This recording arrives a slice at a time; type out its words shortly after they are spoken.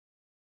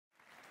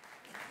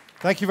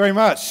Thank you very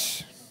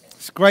much.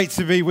 It's great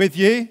to be with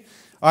you.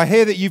 I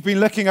hear that you've been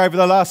looking over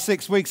the last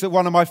 6 weeks at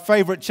one of my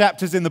favorite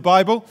chapters in the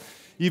Bible.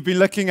 You've been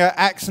looking at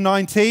Acts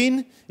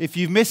 19. If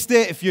you've missed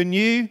it, if you're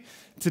new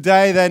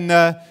today, then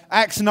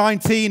Acts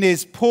 19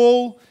 is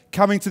Paul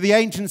coming to the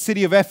ancient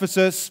city of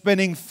Ephesus,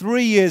 spending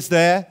 3 years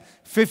there,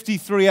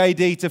 53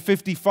 AD to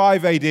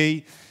 55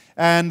 AD.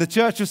 And the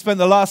church has spent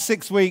the last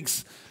 6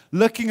 weeks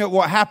looking at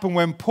what happened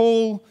when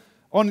Paul,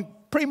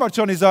 pretty much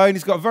on his own,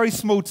 he's got a very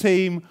small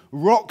team,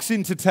 rocks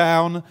into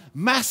town,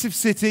 massive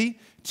city,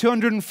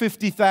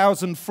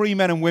 250,000 free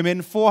men and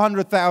women,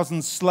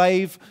 400,000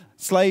 slaves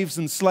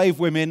and slave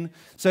women.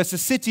 So it's a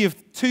city of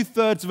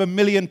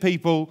 2/3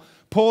 people.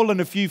 Paul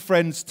and a few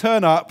friends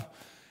turn up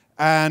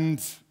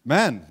and,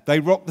 man,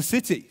 they rock the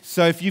city.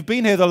 So if you've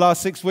been here the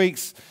last 6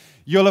 weeks,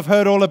 you'll have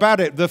heard all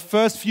about it. The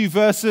first few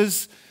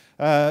verses,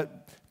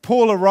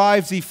 Paul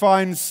arrives, he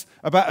finds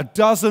about a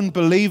dozen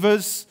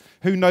believers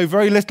who know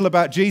very little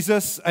about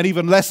Jesus and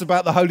even less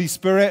about the Holy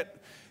Spirit.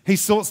 He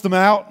sorts them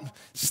out,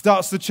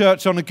 starts the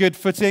church on a good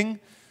footing.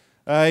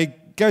 He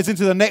goes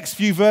into the next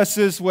few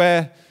verses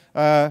where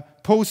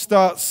Paul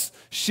starts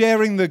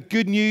sharing the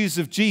good news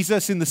of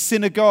Jesus in the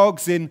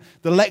synagogues, in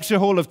the lecture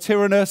hall of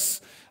Tyrannus,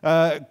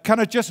 kind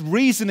of just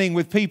reasoning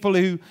with people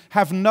who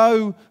have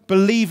no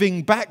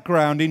believing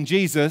background in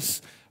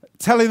Jesus,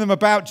 telling them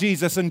about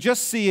Jesus and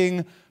just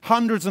seeing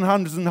hundreds and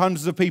hundreds and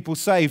hundreds of people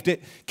saved.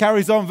 It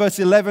carries on, verse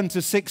 11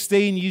 to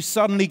 16. You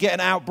suddenly get an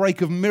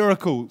outbreak of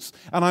miracles,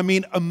 and I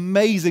mean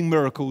amazing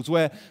miracles,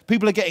 where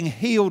people are getting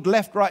healed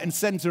left, right, and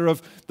center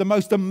of the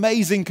most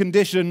amazing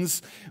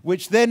conditions,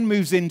 which then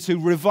moves into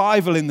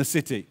revival in the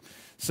city.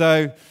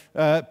 So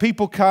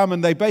people come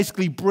and they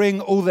basically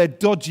bring all their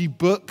dodgy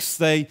books.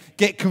 They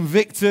get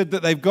convicted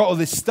that they've got all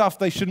this stuff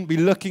they shouldn't be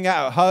looking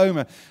at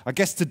home. I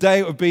guess today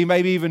it would be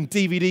maybe even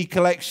DVD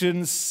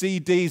collections,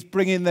 CDs,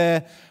 bring in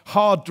their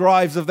hard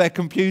drives of their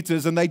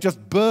computers, and they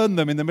just burn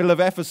them in the middle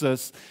of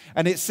Ephesus.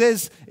 And it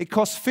says it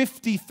costs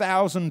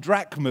 50,000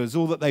 drachmas,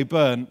 all that they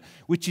burn,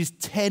 which is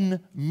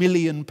 10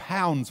 million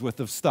pounds worth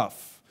of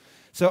stuff.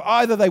 So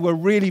either they were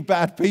really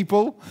bad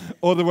people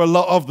or there were a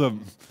lot of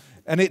them.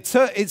 And it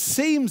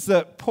seems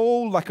that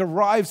Paul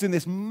arrives in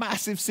this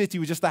massive city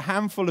with just a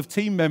handful of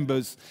team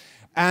members,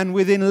 and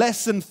within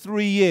less than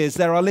 3 years,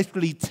 there are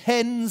literally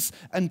tens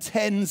and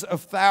tens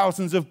of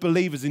thousands of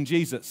believers in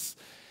Jesus.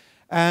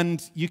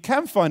 And you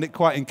can find it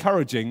quite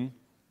encouraging,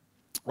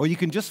 or you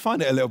can just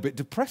find it a little bit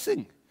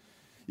depressing.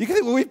 You can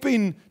think, well, we've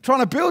been trying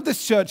to build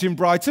this church in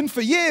Brighton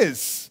for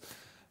years.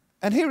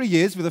 And here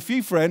he is with a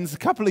few friends, a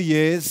couple of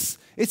years.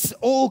 It's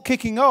all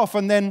kicking off.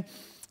 And then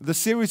the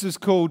series was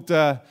called...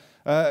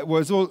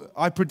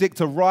 I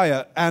Predict a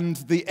Riot, and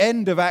the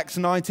end of Acts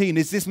 19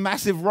 is this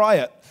massive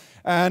riot,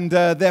 and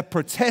they're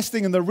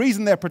protesting, and the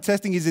reason they're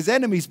protesting is his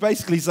enemies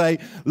basically say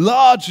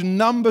large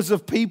numbers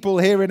of people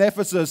here in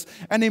Ephesus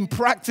and in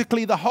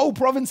practically the whole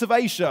province of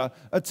Asia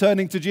are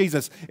turning to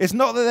Jesus. It's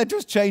not that they're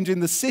just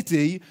changing the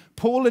city.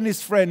 Paul and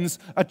his friends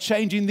are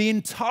changing the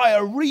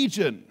entire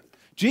region.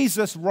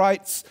 Jesus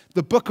writes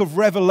the book of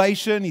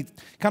Revelation. He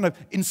kind of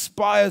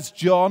inspires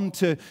John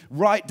to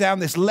write down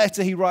this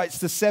letter he writes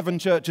to 7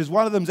 churches.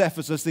 One of them's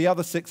Ephesus. The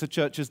other 6 are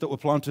churches that were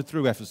planted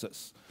through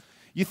Ephesus.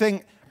 You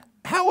think,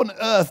 how on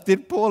earth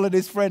did Paul and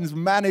his friends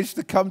manage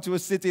to come to a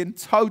city and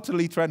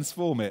totally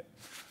transform it?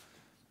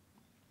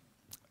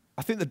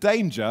 I think the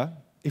danger,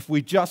 if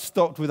we just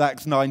stopped with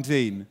Acts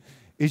 19,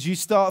 is you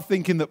start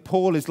thinking that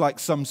Paul is like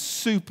some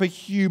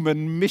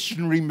superhuman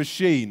missionary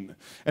machine.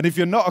 And if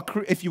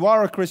you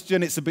are a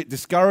Christian, it's a bit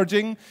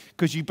discouraging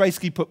because you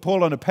basically put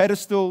Paul on a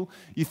pedestal.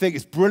 You think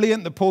it's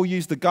brilliant that Paul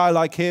used a guy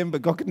like him,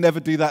 but God could never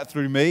do that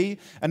through me.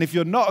 And if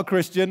you're not a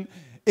Christian,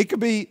 it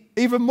could be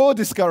even more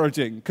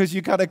discouraging because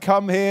you kind of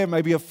come here,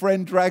 maybe a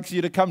friend drags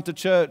you to come to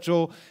church,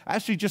 or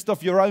actually just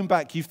off your own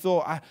back, you've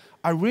thought,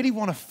 I really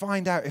want to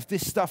find out if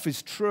this stuff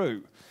is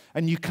true.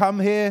 And you come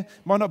here,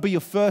 might not be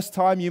your first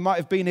time, you might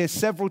have been here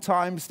several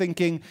times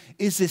thinking,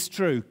 is this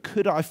true?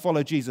 Could I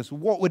follow Jesus?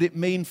 What would it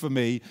mean for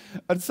me?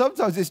 And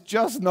sometimes it's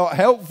just not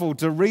helpful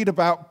to read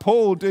about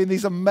Paul doing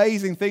these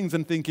amazing things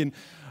and thinking,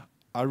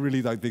 I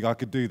really don't think I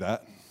could do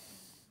that.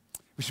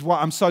 Which is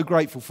why I'm so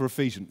grateful for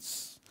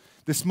Ephesians.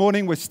 This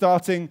morning we're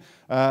starting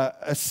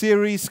a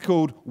series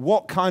called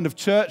What Kind of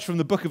Church from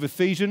the book of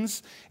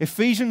Ephesians.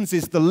 Ephesians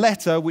is the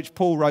letter which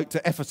Paul wrote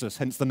to Ephesus,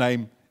 hence the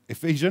name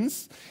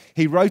Ephesians.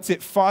 He wrote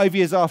it 5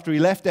 years after he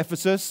left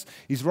Ephesus.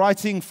 He's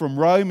writing from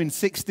Rome in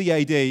 60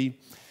 AD.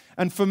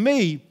 And for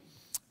me,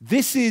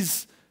 this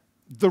is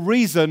the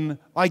reason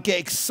I get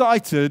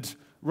excited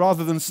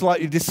rather than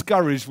slightly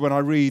discouraged when I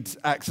read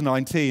Acts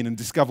 19 and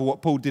discover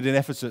what Paul did in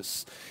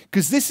Ephesus.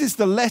 Because this is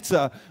the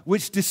letter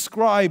which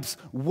describes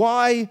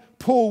why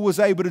Paul was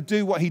able to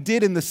do what he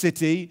did in the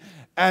city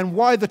and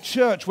why the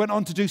church went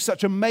on to do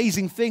such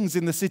amazing things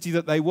in the city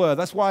that they were.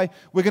 That's why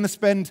we're going to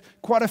spend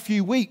quite a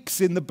few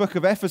weeks in the book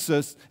of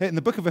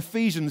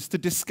Ephesians, to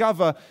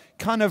discover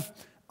kind of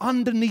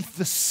underneath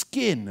the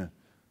skin,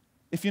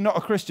 if you're not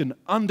a Christian,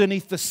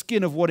 underneath the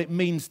skin of what it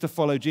means to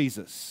follow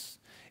Jesus.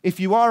 if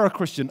you are a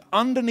Christian,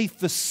 underneath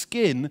the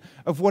skin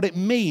of what it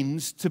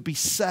means to be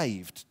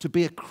saved, to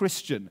be a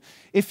Christian.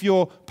 If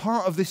you're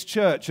part of this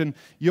church and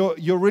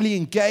you're really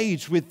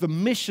engaged with the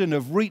mission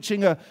of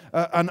reaching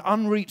an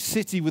unreached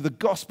city with the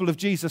gospel of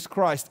Jesus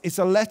Christ, it's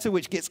a letter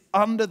which gets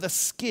under the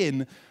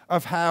skin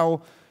of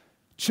how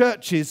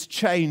churches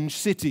change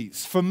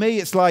cities. For me,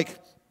 it's like,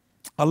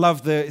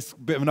 it's a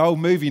bit of an old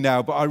movie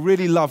now, but I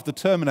really love the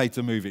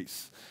Terminator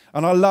movies.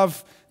 And I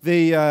love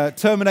the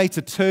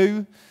Terminator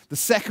 2, the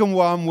second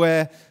one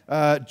where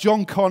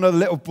John Connor, the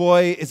little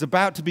boy, is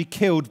about to be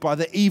killed by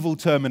the evil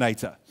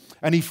Terminator.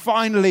 And he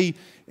finally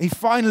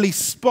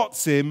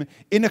spots him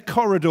in a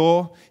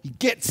corridor. He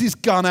gets his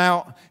gun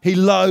out. He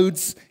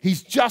loads.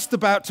 He's just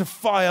about to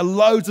fire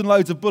loads and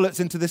loads of bullets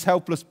into this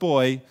helpless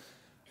boy.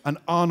 And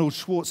Arnold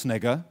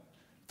Schwarzenegger,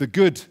 the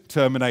good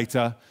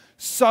Terminator,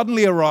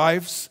 suddenly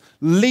arrives,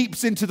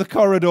 leaps into the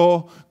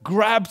corridor,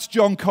 grabs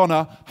John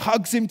Connor,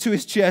 hugs him to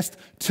his chest,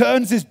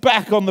 turns his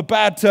back on the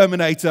bad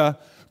Terminator,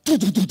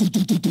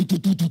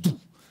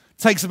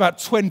 takes about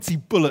 20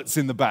 bullets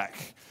in the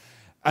back.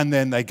 And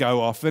then they go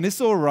off, and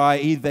it's all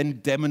right. He then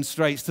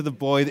demonstrates to the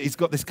boy that he's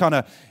got this kind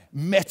of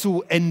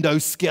metal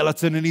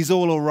endoskeleton, and he's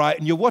all right.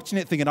 And you're watching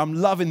it thinking, I'm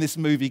loving this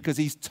movie because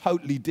he's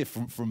totally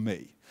different from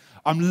me.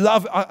 I'm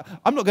not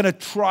going to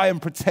try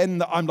and pretend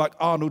that I'm like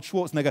Arnold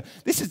Schwarzenegger.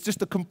 This is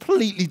just a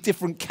completely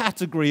different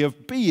category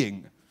of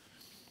being.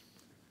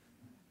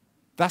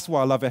 That's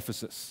why I love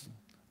Ephesus.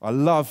 I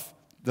love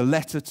the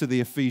letter to the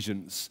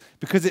Ephesians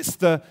because it's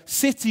the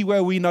city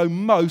where we know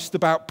most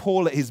about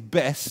Paul at his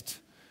best,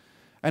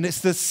 and it's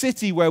the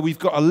city where we've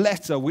got a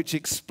letter which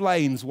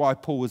explains why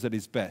Paul was at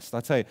his best. I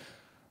tell you,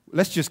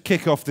 let's just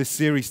kick off this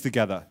series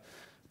together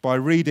by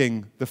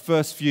reading the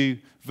first few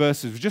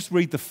verses. We'll just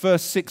read the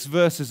first 6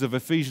 verses of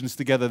Ephesians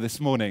together this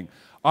morning.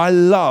 I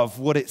love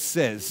what it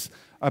says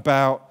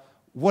about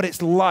what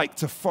it's like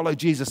to follow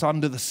Jesus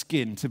under the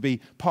skin, to be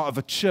part of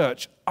a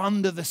church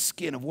under the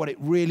skin of what it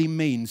really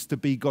means to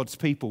be God's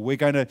people. We're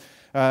going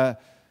to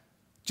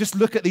just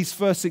look at these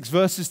first 6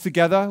 verses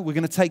together. We're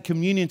going to take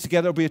communion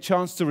together. It'll be a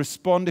chance to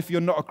respond. If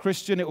you're not a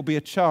Christian, it will be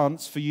a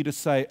chance for you to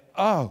say,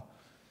 oh,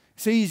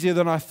 it's easier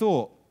than I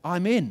thought.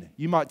 I'm in.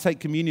 You might take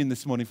communion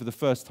this morning for the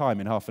first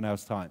time in half an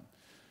hour's time,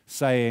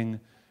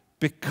 saying,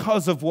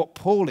 because of what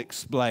Paul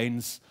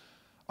explains,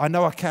 I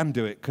know I can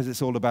do it because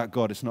it's all about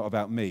God, it's not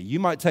about me.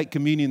 You might take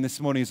communion this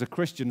morning as a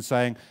Christian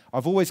saying,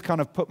 I've always kind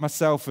of put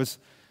myself as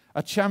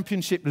a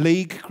Championship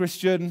League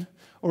Christian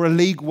or a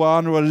League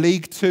One or a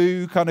League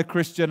Two kind of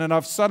Christian, and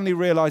I've suddenly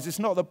realized it's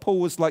not that Paul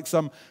was like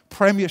some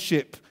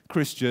Premiership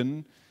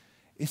Christian,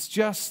 it's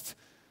just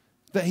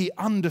that he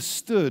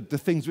understood the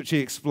things which he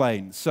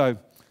explained. So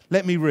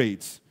let me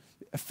read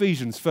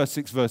Ephesians, first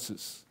 6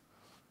 verses.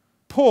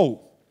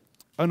 Paul,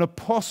 an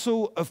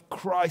apostle of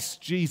Christ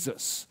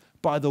Jesus,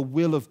 by the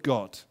will of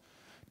God,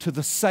 to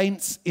the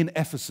saints in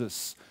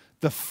Ephesus,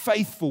 the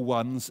faithful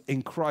ones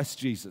in Christ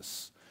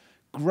Jesus.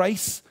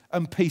 Grace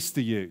and peace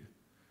to you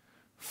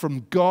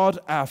from God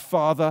our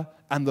Father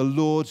and the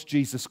Lord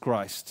Jesus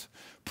Christ.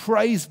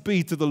 Praise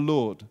be to the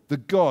Lord, the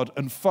God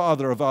and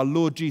Father of our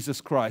Lord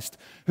Jesus Christ,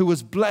 who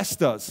has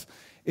blessed us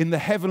in the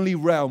heavenly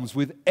realms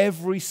with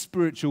every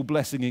spiritual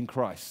blessing in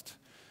Christ.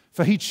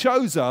 For he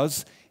chose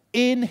us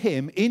in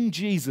him, in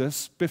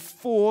Jesus,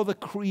 before the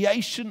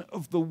creation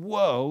of the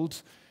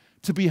world,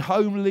 to be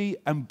holy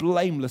and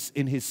blameless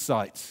in his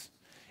sight.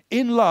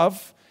 In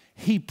love,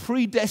 he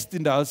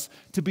predestined us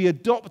to be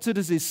adopted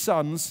as his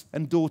sons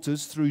and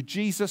daughters through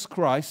Jesus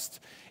Christ,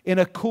 in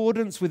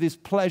accordance with his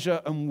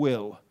pleasure and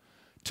will,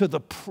 to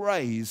the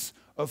praise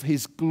of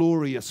his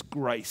glorious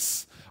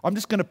grace. I'm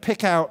just going to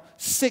pick out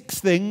 6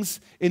 things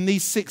in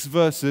these 6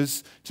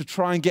 verses to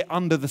try and get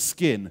under the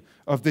skin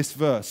of this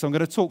verse. So I'm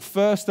going to talk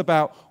first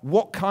about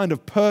what kind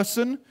of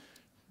person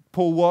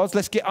Paul was.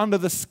 Let's get under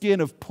the skin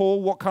of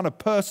Paul. What kind of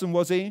person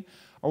was he?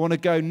 I want to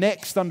go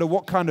next under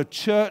what kind of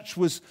church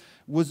was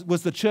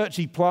the church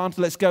he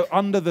planted. Let's go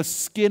under the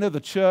skin of the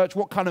church.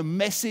 What kind of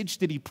message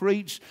did he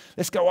preach?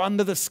 Let's go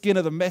under the skin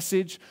of the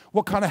message.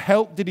 What kind of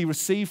help did he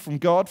receive from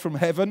God, from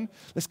heaven?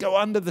 Let's go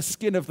under the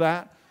skin of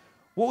that.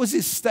 What was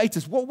his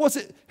status? What was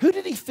it? Who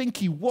did he think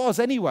he was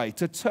anyway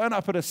to turn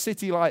up at a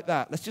city like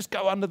that? Let's just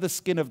go under the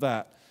skin of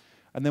that.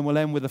 And then we'll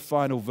end with the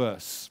final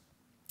verse.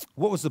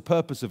 What was the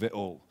purpose of it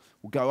all?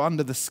 We'll go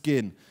under the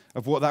skin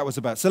of what that was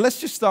about. So let's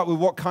just start with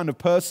what kind of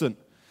person.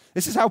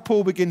 This is how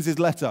Paul begins his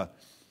letter.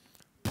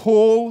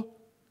 Paul,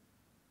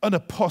 an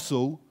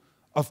apostle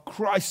of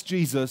Christ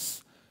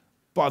Jesus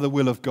by the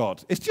will of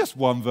God. It's just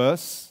one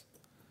verse,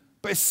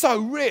 but it's so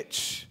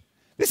rich.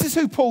 This is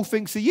who Paul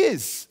thinks he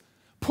is.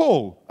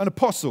 Paul, an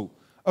apostle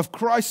of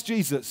Christ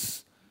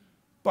Jesus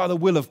by the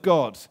will of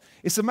God.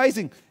 It's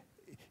amazing.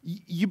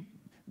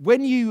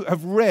 When you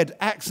have read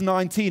Acts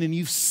 19 and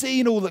you've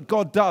seen all that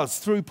God does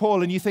through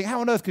Paul and you think,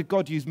 how on earth could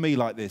God use me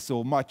like this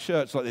or my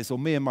church like this or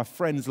me and my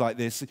friends like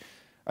this?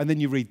 And then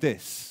you read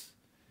this.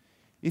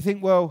 You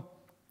think, well,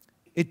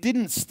 it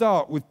didn't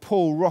start with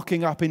Paul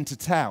rocking up into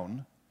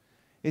town.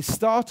 It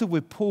started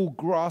with Paul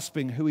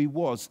grasping who he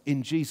was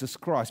in Jesus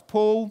Christ.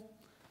 Paul,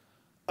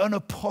 an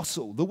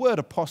apostle. The word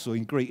apostle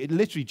in Greek, it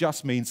literally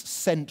just means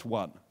sent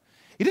one.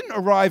 He didn't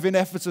arrive in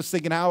Ephesus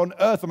thinking, how on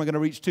earth am I going to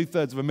reach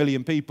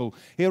 2/3 people?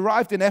 He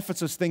arrived in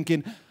Ephesus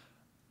thinking,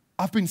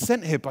 I've been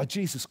sent here by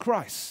Jesus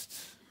Christ.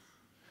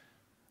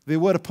 The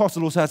word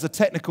apostle also has a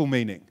technical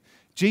meaning.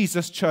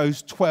 Jesus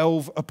chose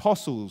 12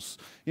 apostles.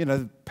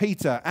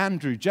 Peter,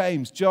 Andrew,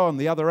 James, John,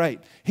 the other 8.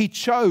 He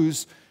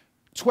chose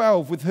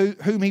 12 with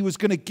whom he was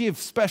going to give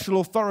special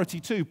authority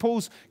to.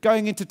 Paul's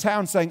going into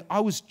town saying,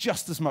 I was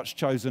just as much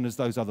chosen as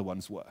those other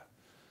ones were.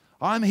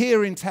 I'm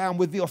here in town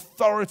with the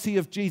authority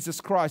of Jesus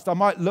Christ. I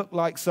might look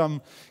like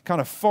some kind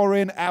of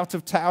foreign,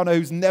 out-of-towner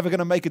who's never going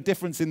to make a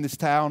difference in this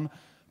town.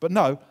 But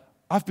no,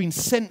 I've been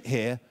sent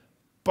here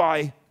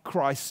by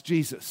Christ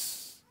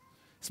Jesus.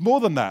 It's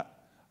more than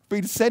that. I've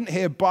been sent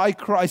here by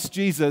Christ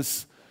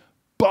Jesus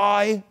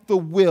by the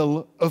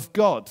will of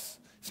God.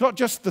 It's not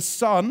just the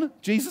Son,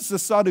 Jesus the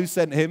Son, who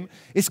sent him.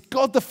 It's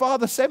God the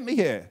Father sent me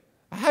here.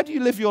 How do you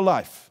live your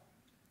life?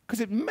 Because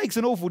it makes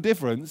an awful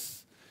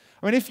difference.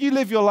 I mean, if you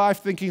live your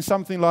life thinking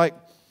something like,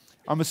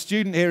 I'm a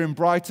student here in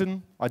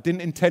Brighton, I didn't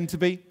intend to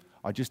be,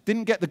 I just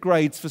didn't get the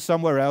grades for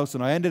somewhere else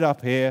and I ended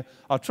up here,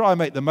 I'll try and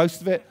make the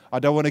most of it, I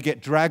don't want to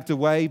get dragged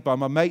away by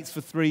my mates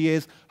for 3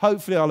 years,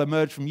 hopefully I'll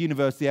emerge from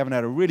university having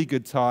had a really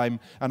good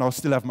time and I'll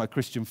still have my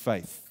Christian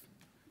faith.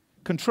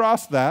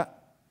 Contrast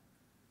that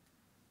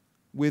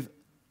with,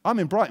 I'm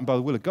in Brighton by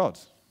the will of God.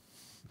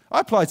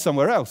 I applied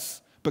somewhere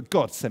else, but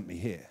God sent me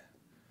here.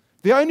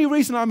 The only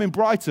reason I'm in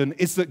Brighton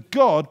is that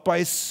God, by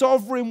his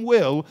sovereign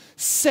will,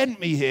 sent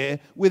me here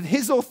with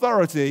his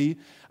authority,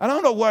 and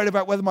I'm not worried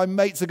about whether my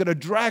mates are going to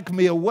drag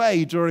me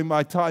away during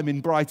my time in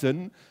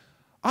Brighton.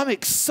 I'm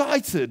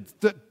excited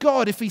that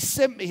God, if he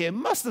sent me here,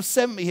 must have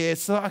sent me here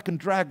so that I can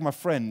drag my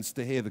friends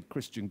to hear the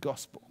Christian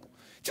gospel.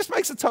 It just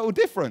makes a total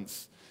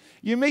difference.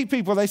 You meet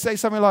people, they say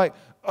something like,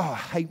 oh, I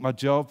hate my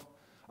job.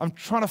 I'm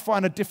trying to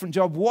find a different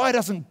job. Why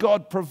doesn't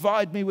God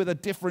provide me with a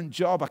different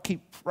job? I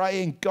keep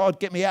praying, God,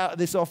 get me out of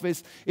this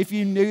office. If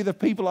you knew the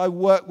people I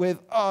work with,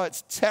 oh,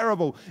 it's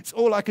terrible. It's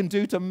all I can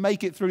do to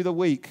make it through the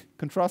week.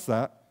 Contrast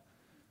that.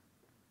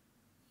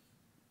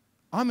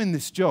 I'm in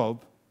this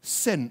job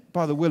sent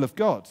by the will of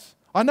God.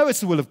 I know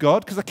it's the will of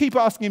God because I keep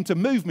asking him to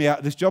move me out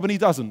of this job and he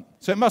doesn't.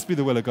 So it must be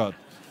the will of God.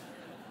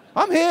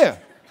 I'm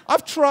here.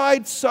 I've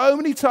tried so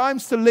many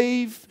times to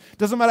leave.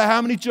 Doesn't matter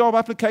how many job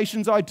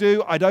applications I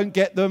do, I don't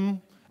get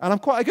them. And I'm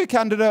quite a good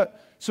candidate,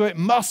 so it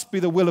must be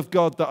the will of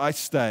God that I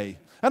stay.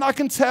 And I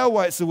can tell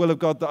why it's the will of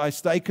God that I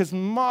stay, because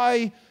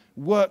my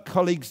work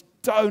colleagues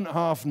don't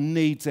half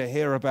need to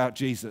hear about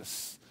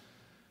Jesus.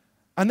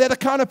 And they're the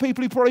kind of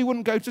people who probably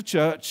wouldn't go to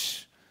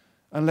church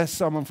unless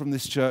someone from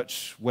this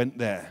church went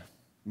there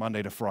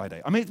Monday to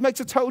Friday. I mean, it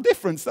makes a total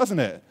difference, doesn't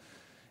it?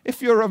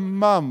 If you're a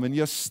mum and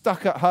you're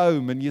stuck at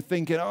home and you're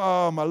thinking,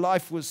 oh, my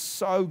life was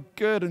so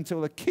good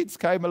until the kids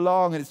came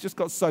along and it's just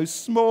got so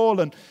small,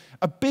 and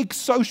a big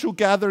social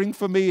gathering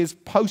for me is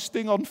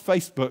posting on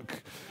Facebook.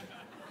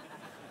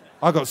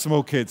 I've got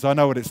small kids. I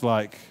know what it's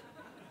like.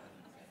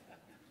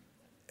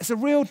 It's a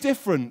real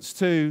difference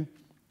to,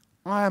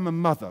 I am a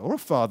mother or a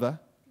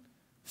father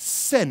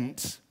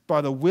sent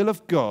by the will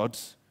of God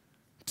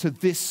to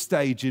this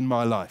stage in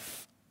my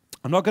life.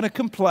 I'm not going to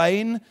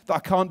complain that I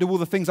can't do all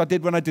the things I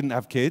did when I didn't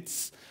have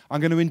kids.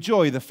 I'm going to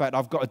enjoy the fact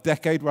I've got a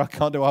decade where I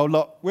can't do a whole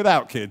lot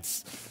without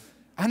kids.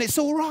 And it's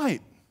all right.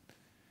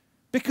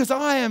 Because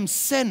I am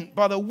sent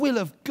by the will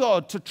of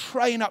God to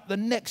train up the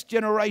next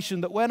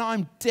generation that when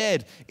I'm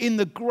dead in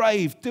the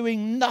grave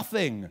doing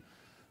nothing,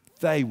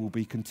 they will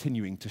be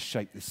continuing to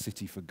shape this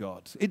city for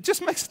God. It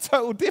just makes a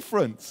total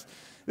difference.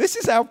 This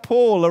is how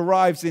Paul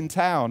arrives in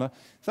town.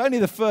 It's only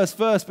the first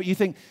verse, but you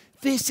think,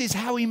 this is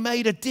how he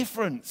made a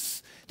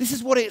difference. This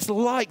is what it's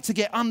like to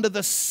get under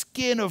the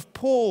skin of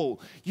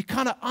Paul. You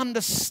kind of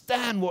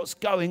understand what's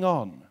going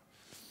on.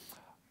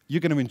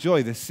 You're going to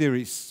enjoy this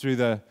series through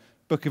the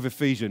book of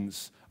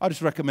Ephesians. I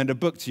just recommend a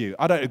book to you.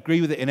 I don't agree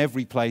with it in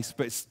every place,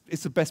 but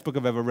it's the best book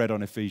I've ever read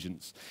on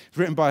Ephesians. It's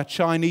written by a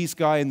Chinese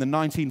guy in the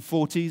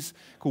 1940s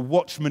called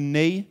Watchman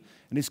Nee,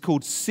 and it's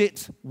called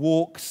Sit,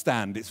 Walk,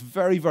 Stand. It's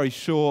very, very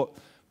short,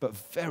 but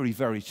very,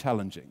 very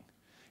challenging.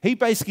 He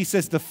basically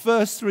says the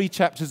first 3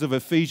 chapters of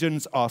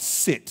Ephesians are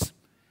sit.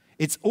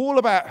 It's all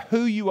about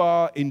who you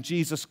are in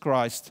Jesus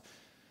Christ.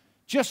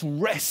 Just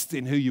rest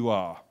in who you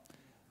are.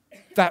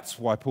 That's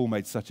why Paul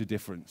made such a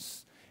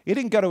difference. He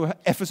didn't go to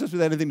Ephesus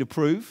with anything to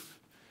prove.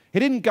 He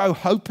didn't go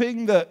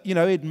hoping that,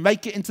 he'd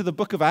make it into the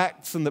book of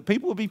Acts and that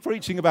people would be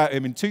preaching about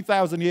him in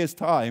 2,000 years'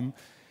 time.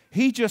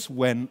 He just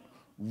went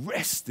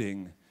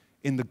resting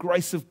in the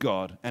grace of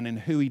God and in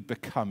who he'd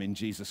become in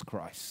Jesus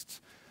Christ.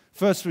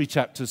 First 3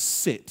 chapters,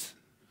 sit.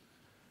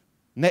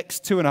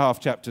 Next 2.5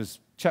 chapters,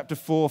 chapter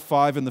 4,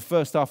 5, and the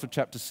first half of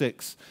chapter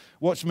 6,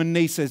 Watchman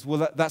Nee says,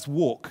 well, that's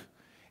walk.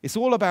 It's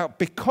all about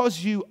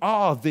because you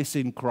are this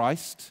in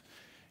Christ,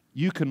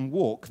 you can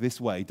walk this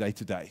way day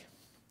to day.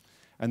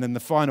 And then the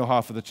final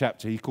half of the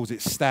chapter, he calls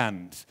it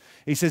stand.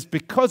 He says,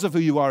 because of who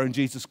you are in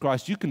Jesus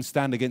Christ, you can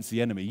stand against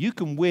the enemy. You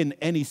can win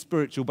any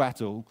spiritual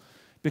battle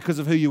because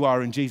of who you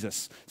are in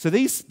Jesus. So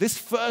this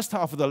first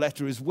half of the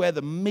letter is where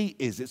the meat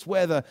is. It's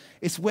where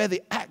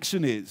the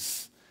action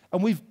is.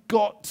 And we've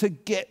got to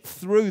get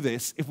through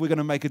this if we're going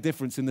to make a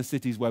difference in the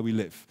cities where we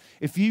live.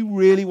 If you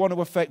really want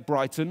to affect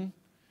Brighton,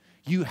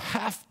 you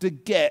have to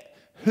get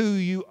who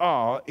you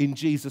are in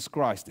Jesus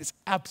Christ. It's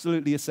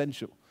absolutely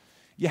essential.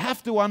 You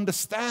have to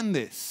understand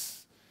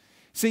this.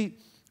 See,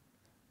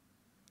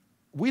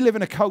 we live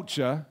in a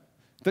culture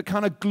that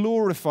kind of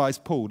glorifies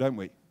Paul, don't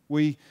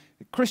we?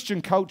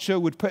 Christian culture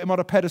would put him on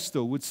a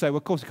pedestal, would say, well,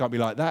 of course it can't be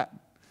like that.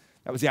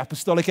 That was the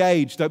apostolic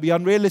age. Don't be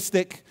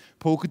unrealistic.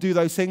 Paul could do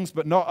those things,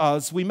 but not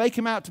us. We make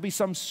him out to be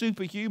some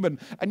superhuman.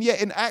 And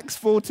yet in Acts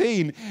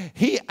 14,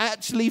 he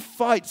actually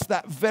fights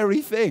that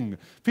very thing.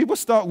 People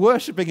start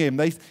worshiping him.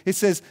 It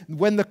says,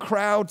 when the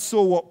crowd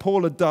saw what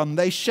Paul had done,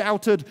 they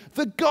shouted,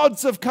 the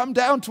gods have come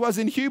down to us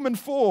in human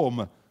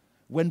form.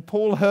 When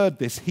Paul heard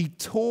this, he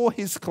tore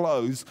his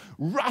clothes,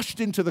 rushed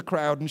into the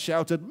crowd and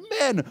shouted,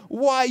 men,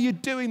 why are you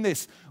doing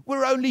this?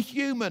 We're only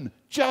human,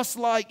 just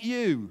like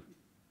you.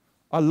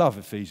 I love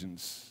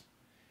Ephesians.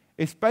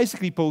 It's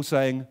basically Paul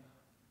saying,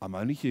 I'm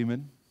only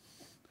human.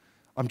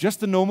 I'm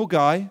just a normal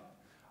guy.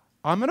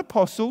 I'm an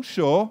apostle,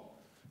 sure,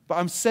 but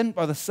I'm sent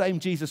by the same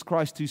Jesus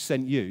Christ who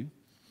sent you,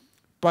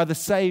 by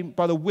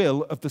the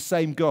will of the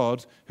same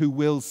God who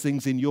wills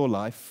things in your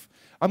life.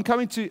 I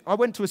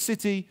went to a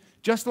city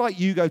just like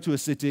you go to a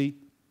city.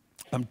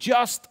 I'm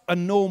just a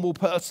normal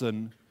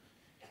person.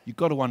 You've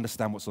got to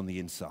understand what's on the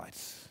inside.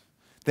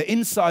 The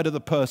inside of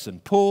the person.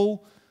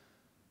 Paul,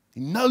 he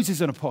knows he's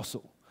an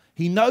apostle.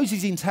 He knows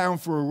he's in town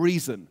for a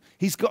reason.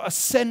 He's got a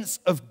sense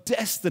of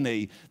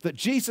destiny that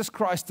Jesus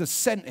Christ has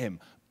sent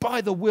him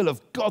by the will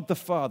of God the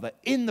Father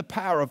in the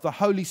power of the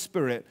Holy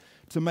Spirit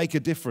to make a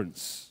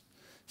difference.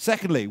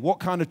 Secondly, what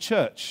kind of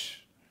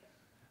church?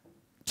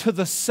 To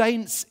the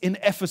saints in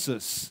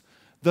Ephesus,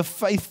 the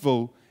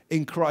faithful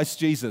in Christ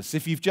Jesus.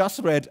 If you've just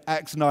read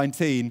Acts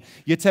 19,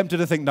 you're tempted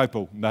to think, no,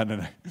 Paul,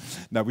 no.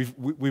 No,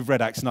 we've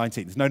read Acts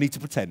 19. There's no need to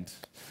pretend.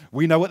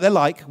 We know what they're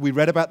like. We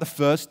read about the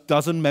first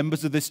dozen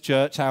members of this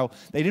church, how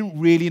they didn't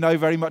really know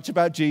very much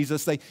about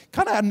Jesus. They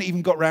kind of hadn't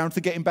even got round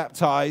to getting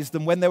baptized.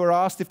 And when they were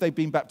asked if they'd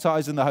been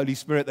baptized in the Holy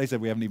Spirit, they said,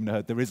 we haven't even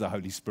heard there is a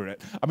Holy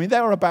Spirit. I mean,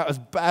 they were about as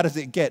bad as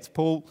it gets.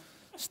 Paul,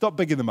 stop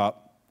bigging them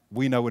up.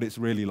 We know what it's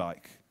really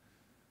like.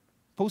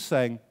 Paul's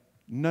saying,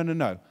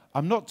 no.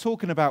 I'm not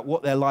talking about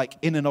what they're like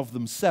in and of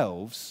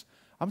themselves.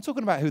 I'm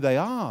talking about who they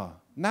are.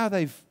 Now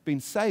they've been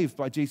saved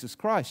by Jesus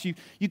Christ.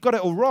 You've got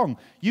it all wrong.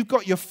 You've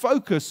got your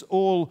focus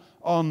all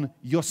on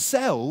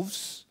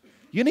yourselves.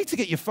 You need to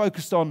get your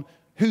focus on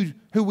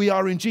who we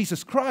are in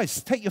Jesus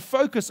Christ. Take your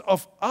focus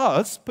off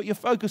us, put your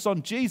focus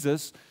on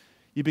Jesus.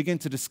 You begin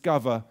to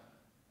discover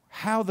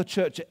how the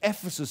church at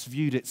Ephesus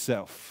viewed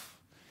itself.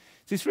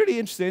 So it's really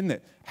interesting, isn't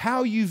it?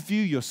 How you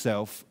view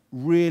yourself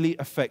really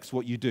affects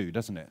what you do,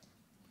 doesn't it?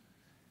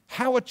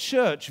 How a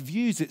church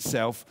views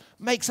itself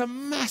makes a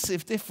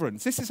massive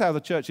difference. This is how the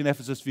church in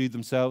Ephesus viewed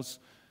themselves.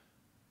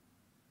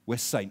 We're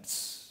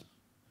saints.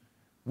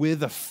 We're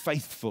the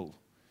faithful.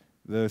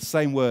 The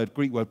same word,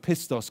 Greek word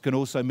pistos, can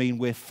also mean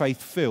we're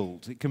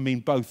faith-filled. It can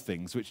mean both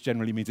things, which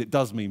generally means it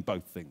does mean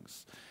both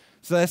things.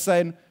 So they're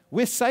saying,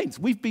 we're saints.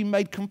 We've been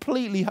made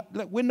completely...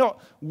 We're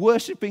not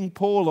worshipping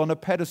Paul on a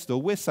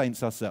pedestal. We're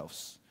saints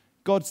ourselves.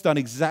 God's done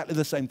exactly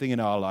the same thing in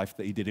our life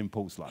that he did in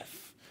Paul's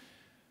life.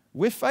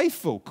 We're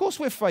faithful. Of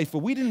course we're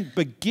faithful. We didn't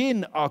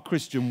begin our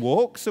Christian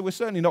walk, so we're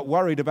certainly not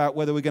worried about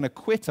whether we're going to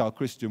quit our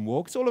Christian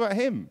walk. It's all about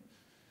him.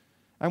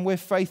 And we're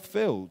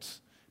faith-filled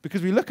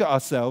because we look at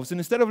ourselves,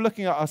 and instead of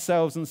looking at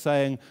ourselves and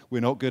saying,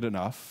 we're not good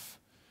enough,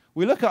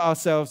 we look at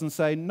ourselves and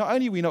say, not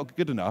only are we not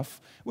good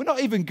enough, we're not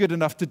even good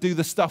enough to do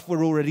the stuff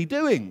we're already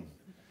doing.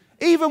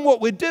 Even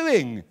what we're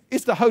doing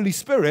is the Holy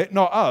Spirit,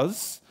 not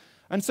us.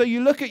 And so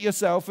you look at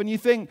yourself and you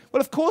think, well,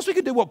 of course we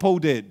can do what Paul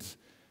did.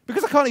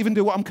 Because I can't even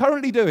do what I'm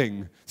currently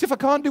doing. So if I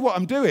can't do what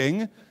I'm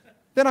doing,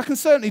 then I can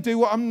certainly do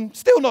what I'm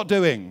still not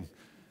doing.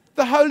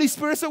 The Holy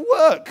Spirit's at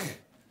work.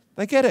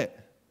 They get it.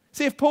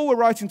 See, if Paul were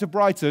writing to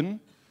Brighton,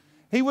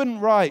 he wouldn't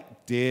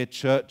write, Dear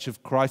Church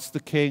of Christ the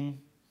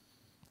King,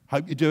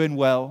 hope you're doing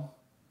well.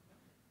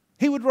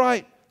 He would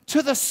write,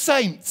 to the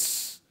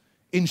saints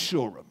in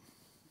Shoreham,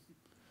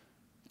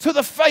 to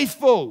the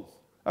faithful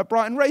at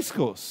Brighton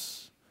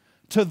Racecourse,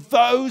 to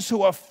those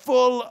who are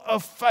full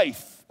of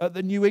faith at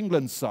the New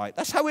England site.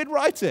 That's how we'd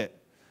write it.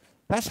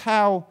 That's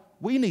how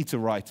we need to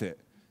write it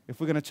if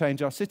we're going to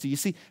change our city. You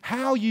see,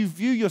 how you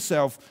view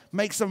yourself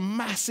makes a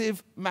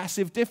massive,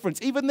 massive difference.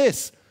 Even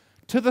this,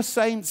 to the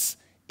saints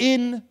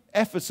in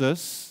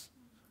Ephesus,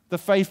 the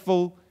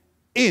faithful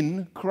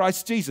in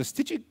Christ Jesus.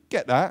 Did you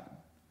get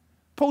that?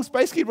 Paul's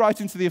basically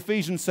writing to the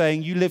Ephesians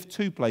saying, you live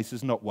two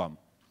places, not one.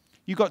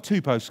 You've got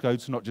two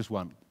postcodes, not just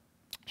one.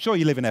 Sure,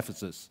 you live in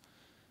Ephesus,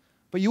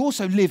 but you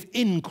also live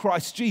in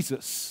Christ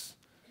Jesus.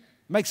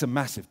 Makes a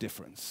massive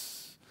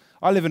difference.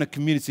 I live in a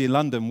community in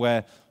London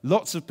where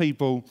lots of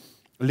people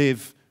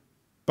live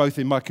both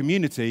in my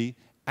community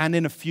and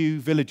in a few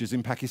villages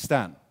in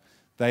Pakistan.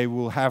 They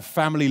will have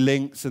family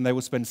links and they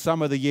will spend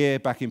some of the year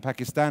back in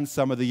Pakistan,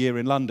 some of the year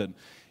in London.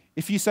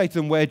 If you say to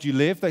them, where do you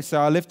live? They say,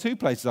 I live two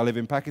places. I live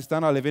in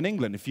Pakistan, I live in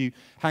England. If you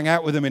hang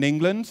out with them in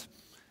England,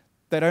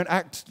 they don't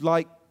act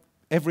like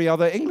every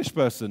other English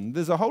person.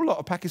 There's a whole lot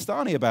of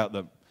Pakistani about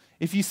them.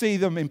 If you see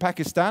them in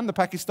Pakistan, the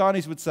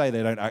Pakistanis would say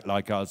they don't act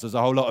like us. There's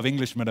a whole lot of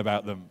Englishmen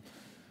about them.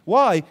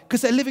 Why?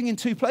 Because they're living in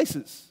two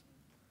places.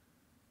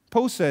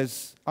 Paul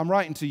says, I'm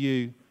writing to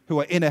you who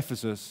are in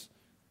Ephesus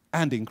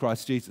and in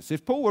Christ Jesus.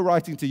 If Paul were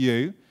writing to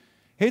you,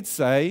 he'd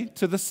say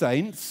to the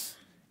saints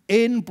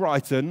in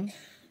Brighton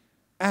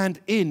and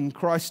in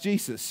Christ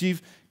Jesus.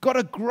 You've got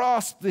to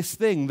grasp this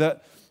thing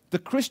that the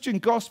Christian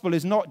gospel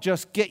is not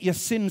just get your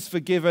sins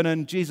forgiven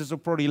and Jesus will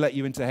probably let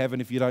you into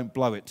heaven if you don't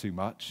blow it too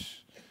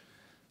much.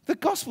 The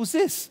gospel's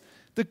this.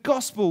 The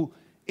gospel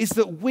is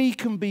that we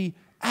can be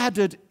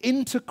added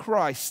into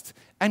Christ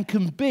and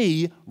can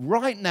be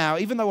right now,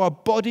 even though our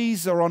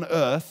bodies are on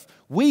earth,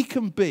 we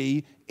can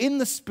be in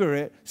the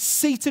Spirit,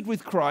 seated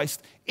with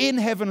Christ in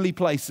heavenly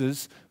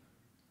places,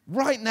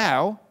 right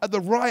now at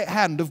the right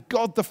hand of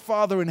God the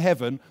Father in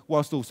heaven,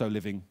 whilst also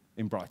living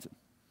in Brighton.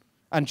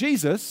 And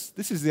Jesus,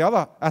 this is the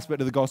other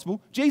aspect of the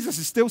gospel, Jesus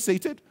is still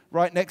seated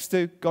right next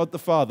to God the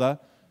Father,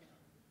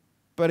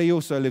 but he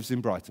also lives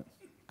in Brighton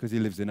because he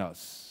lives in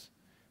us.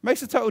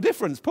 Makes a total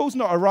difference. Paul's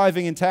not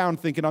arriving in town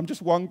thinking, I'm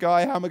just one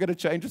guy, how am I going to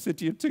change a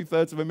city of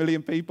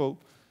 2/3 people?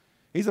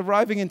 He's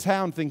arriving in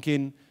town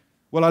thinking,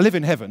 well, I live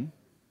in heaven,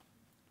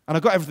 and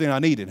I've got everything I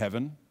need in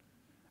heaven,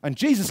 and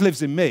Jesus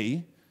lives in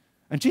me,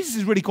 and Jesus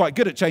is really quite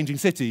good at changing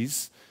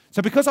cities,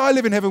 so because I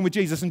live in heaven with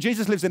Jesus, and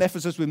Jesus lives in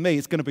Ephesus with me,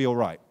 it's going to be all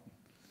right.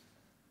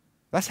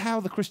 That's how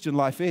the Christian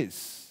life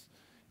is.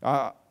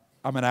 I'm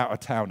an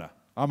out-of-towner.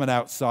 I'm an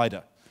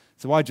outsider.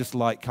 So I just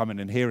like coming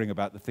and hearing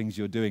about the things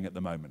you're doing at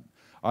the moment.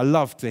 I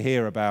love to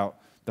hear about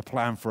the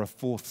plan for a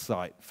fourth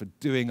site, for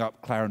doing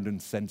up Clarendon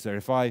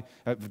Centre,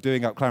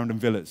 doing up Clarendon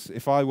Villas.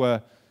 If I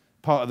were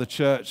part of the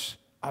church,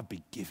 I'd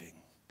be giving.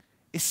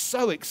 It's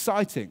so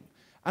exciting.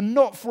 And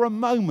not for a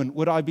moment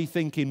would I be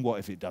thinking, what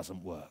if it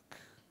doesn't work?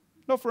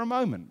 Not for a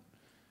moment.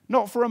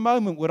 Not for a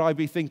moment would I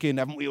be thinking,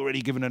 haven't we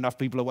already given enough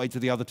people away to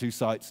the other two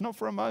sites? Not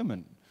for a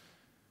moment.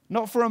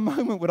 Not for a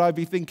moment would I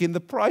be thinking,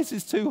 the price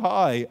is too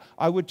high.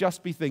 I would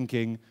just be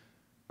thinking,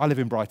 I live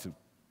in Brighton.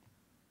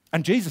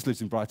 And Jesus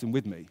lives in Brighton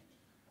with me.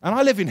 And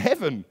I live in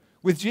heaven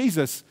with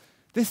Jesus.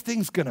 This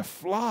thing's going to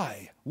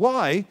fly.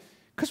 Why?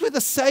 Because we're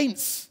the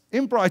saints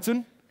in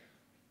Brighton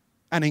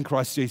and in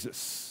Christ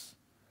Jesus.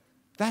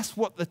 That's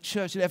what the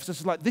church at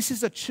Ephesus is like. This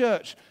is a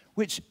church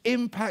which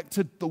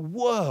impacted the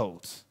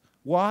world.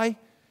 Why?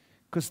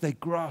 Because they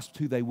grasped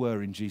who they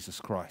were in Jesus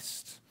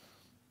Christ.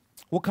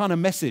 What kind of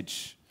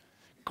message?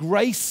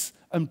 Grace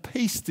and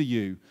peace to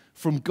you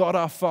from God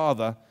our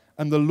Father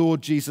and the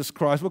Lord Jesus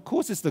Christ. Well, of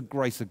course it's the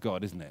grace of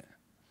God, isn't it?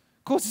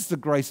 Of course it's the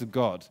grace of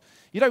God.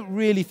 You don't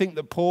really think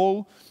that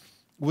Paul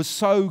was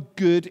so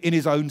good in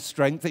his own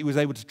strength that he was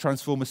able to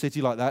transform a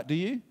city like that, do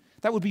you?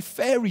 That would be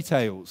fairy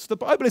tales. The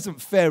Bible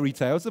isn't fairy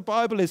tales. The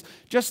Bible is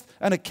just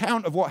an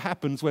account of what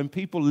happens when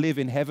people live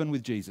in heaven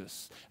with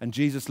Jesus and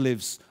Jesus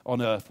lives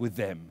on earth with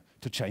them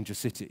to change a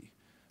city.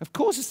 Of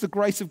course, it's the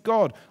grace of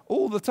God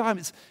all the time.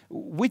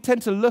 We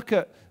tend to look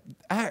at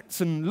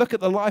Acts and look at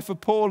the life of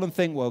Paul and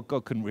think, well,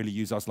 God couldn't really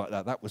use us like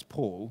that. That was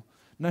Paul.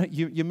 No,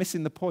 you're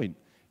missing the point.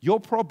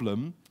 Your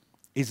problem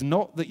is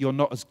not that you're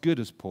not as good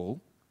as Paul.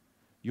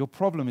 Your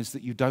problem is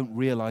that you don't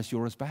realize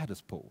you're as bad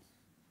as Paul.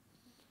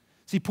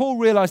 See, Paul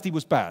realized he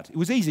was bad. It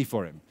was easy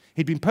for him.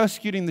 He'd been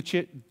persecuting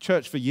the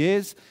church for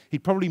years.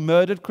 He'd probably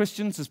murdered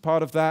Christians as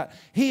part of that.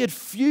 He had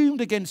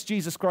fumed against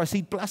Jesus Christ.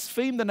 He'd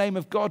blasphemed the name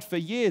of God for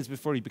years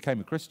before he became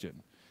a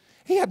Christian.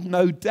 He had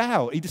no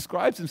doubt. He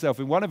describes himself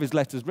in one of his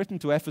letters written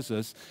to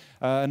Ephesus,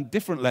 a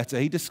different letter.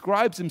 He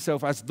describes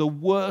himself as the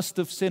worst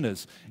of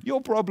sinners.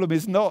 Your problem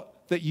is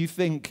not that you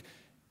think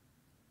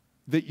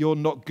that you're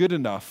not good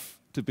enough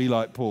to be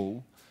like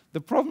Paul.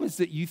 The problem is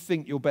that you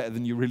think you're better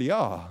than you really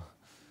are.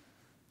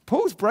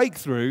 Paul's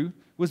breakthrough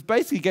was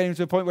basically getting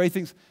to a point where he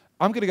thinks,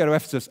 I'm going to go to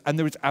Ephesus and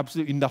there is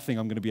absolutely nothing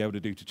I'm going to be able to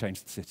do to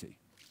change the city.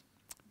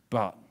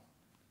 But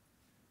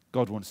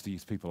God wants to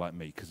use people like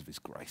me because of his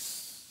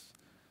grace.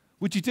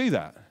 Would you do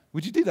that?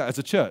 Would you do that as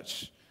a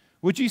church?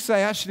 Would you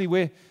say, actually,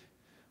 we're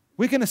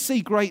going to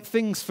see great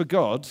things for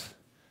God,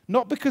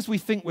 not because we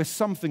think we're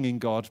something in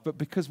God, but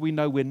because we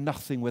know we're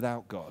nothing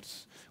without God?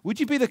 Would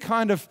you be the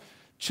kind of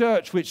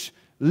church which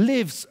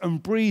lives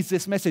and breathes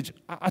this message?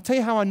 I'll tell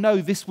you how I know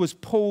this was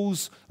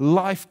Paul's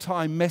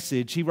lifetime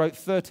message. He wrote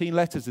 13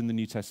 letters in the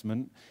New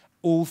Testament.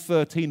 All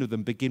 13 of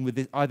them begin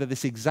with either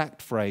this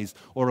exact phrase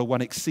or a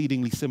one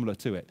exceedingly similar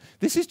to it.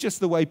 This is just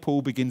the way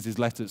Paul begins his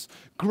letters.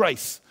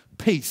 Grace,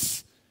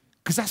 peace,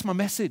 because that's my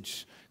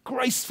message.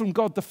 Grace from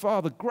God the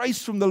Father,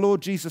 grace from the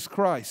Lord Jesus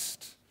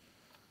Christ.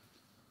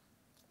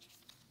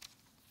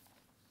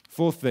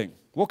 Fourth thing,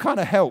 what kind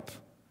of help?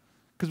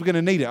 Because we're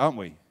going to need it, aren't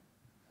we?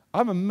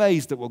 I'm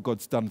amazed at what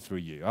God's done through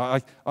you.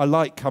 I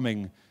like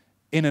coming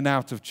in and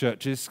out of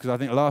churches because I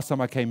think the last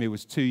time I came here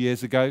was 2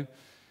 years ago.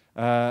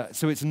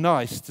 So it's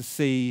nice to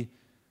see,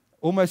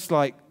 almost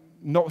like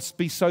not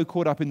be so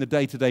caught up in the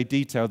day-to-day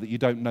detail that you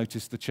don't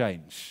notice the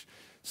change.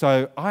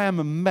 So I am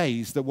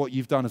amazed at what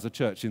you've done as a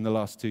church in the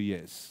last 2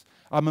 years.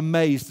 I'm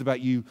amazed about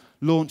you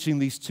launching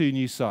these 2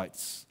 new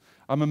sites.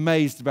 I'm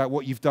amazed about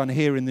what you've done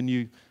here in the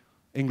New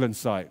England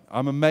site.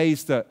 I'm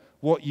amazed at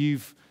what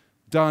you've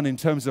done in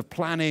terms of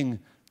planning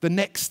the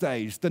next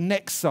stage, the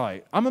next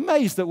site. I'm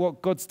amazed at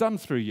what God's done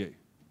through you.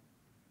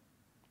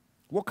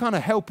 What kind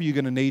of help are you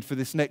going to need for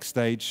this next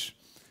stage?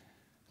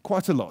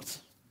 Quite a lot.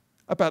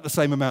 About the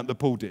same amount that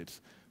Paul did.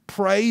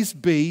 Praise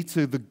be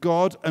to the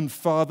God and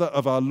Father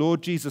of our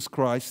Lord Jesus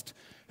Christ,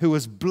 who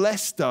has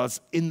blessed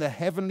us in the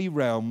heavenly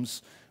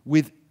realms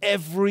with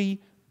every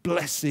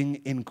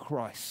blessing in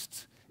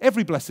Christ.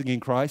 Every blessing in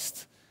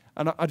Christ.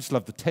 And I just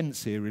love the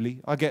tense here,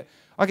 really. I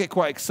get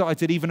quite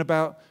excited even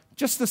about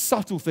just the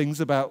subtle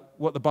things about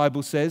what the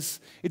Bible says.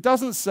 It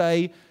doesn't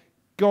say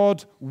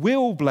God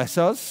will bless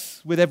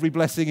us with every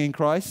blessing in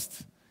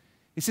Christ.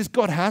 It says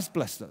God has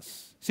blessed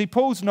us. See,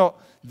 Paul's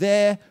not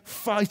there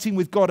fighting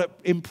with God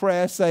in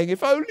prayer saying,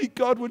 if only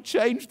God would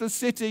change the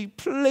city,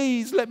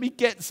 please let me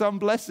get some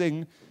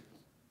blessing.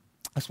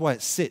 That's why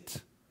it's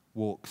sit,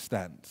 walk,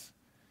 stand.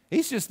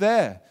 He's just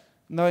there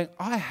knowing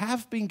I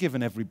have been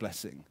given every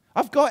blessing.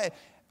 I've got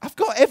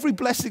every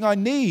blessing I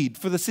need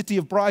for the city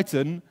of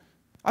Brighton.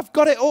 I've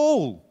got it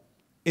all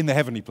in the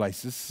heavenly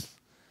places.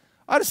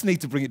 I just need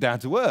to bring it down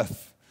to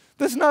earth.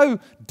 There's no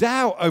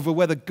doubt over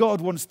whether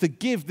God wants to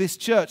give this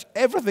church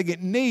everything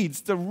it needs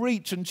to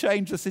reach and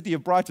change the city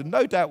of Brighton.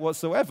 No doubt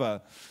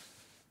whatsoever.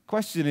 The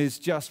question is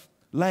just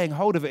laying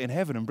hold of it in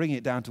heaven and bringing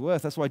it down to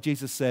earth. That's why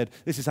Jesus said,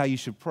 this is how you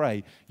should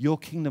pray. Your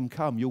kingdom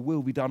come, your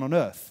will be done on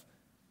earth,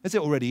 as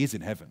it already is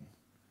in heaven.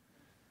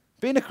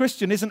 Being a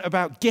Christian isn't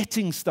about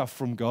getting stuff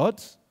from God.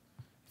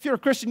 If you're a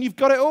Christian, you've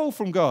got it all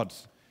from God.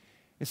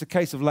 It's a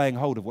case of laying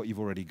hold of what you've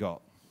already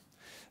got.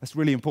 That's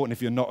really important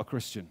if you're not a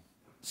Christian.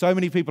 So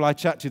many people I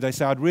chat to, they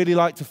say, I'd really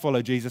like to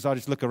follow Jesus. I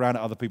just look around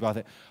at other people. I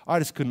think, I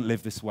just couldn't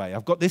live this way.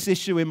 I've got this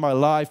issue in my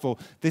life or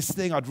this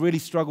thing I'd really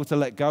struggle to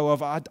let go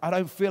of. I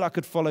don't feel I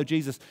could follow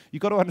Jesus.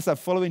 You've got to understand,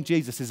 following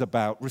Jesus is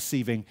about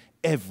receiving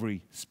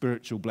every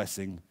spiritual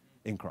blessing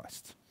in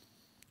Christ.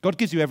 God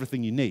gives you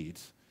everything you need.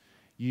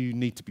 You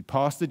need to be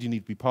pastored. You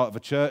need to be part of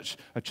a church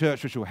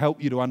which will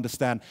help you to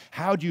understand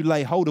how do you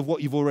lay hold of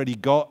what you've already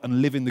got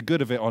and live in the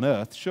good of it on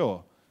earth,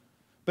 sure.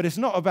 But it's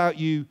not about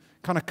you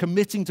kind of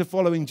committing to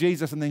following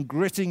Jesus and then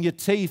gritting your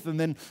teeth and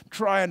then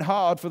trying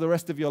hard for the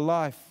rest of your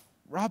life.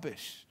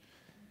 Rubbish.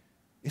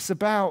 It's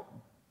about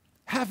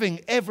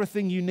having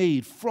everything you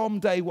need from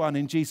day one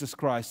in Jesus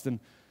Christ and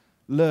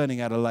learning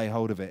how to lay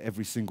hold of it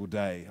every single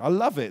day. I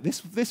love it.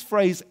 This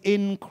phrase,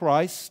 in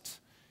Christ,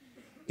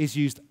 is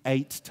used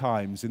 8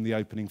 times in the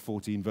opening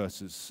 14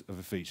 verses of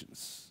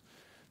Ephesians.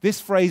 This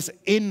phrase,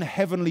 in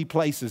heavenly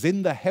places,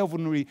 in the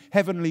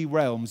heavenly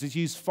realms, is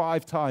used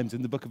 5 times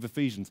in the book of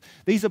Ephesians.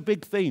 These are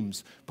big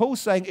themes. Paul's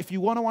saying if you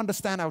want to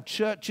understand how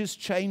churches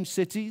change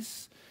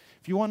cities,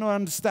 if you want to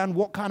understand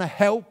what kind of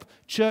help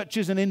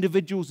churches and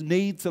individuals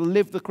need to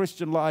live the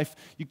Christian life,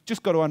 you've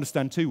just got to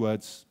understand 2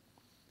 words,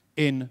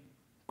 in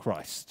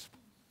Christ.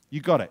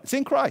 You got it. It's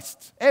in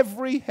Christ.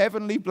 Every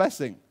heavenly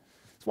blessing.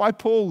 That's why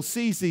Paul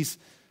sees these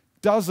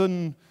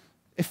dozen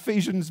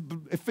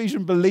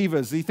Ephesian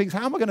believers. He thinks,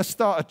 how am I going to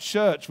start a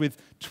church with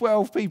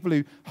 12 people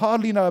who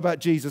hardly know about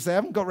Jesus? They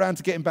haven't got around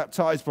to getting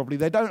baptized properly.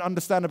 They don't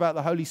understand about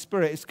the Holy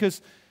Spirit. It's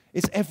because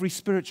it's every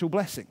spiritual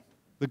blessing.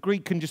 The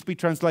Greek can just be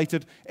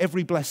translated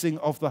every blessing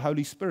of the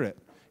Holy Spirit.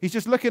 He's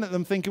just looking at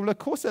them thinking, well, of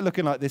course they're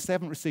looking like this. They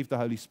haven't received the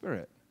Holy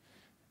Spirit.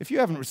 If you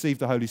haven't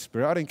received the Holy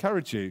Spirit, I'd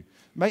encourage you,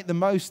 make the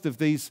most of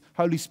these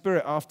Holy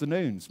Spirit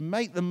afternoons.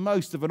 Make the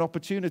most of an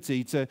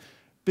opportunity to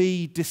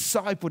be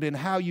discipled in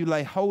how you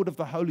lay hold of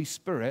the Holy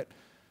Spirit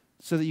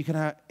so that you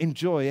can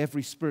enjoy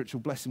every spiritual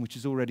blessing which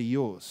is already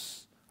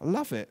yours. I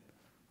love it.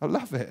 I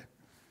love it.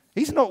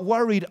 He's not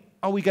worried,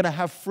 are we going to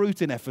have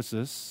fruit in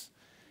Ephesus?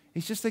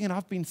 He's just thinking,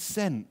 I've been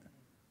sent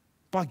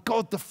by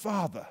God the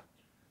Father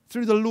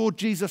through the Lord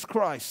Jesus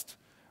Christ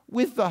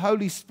with the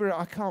Holy Spirit.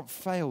 I can't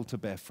fail to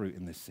bear fruit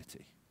in this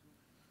city.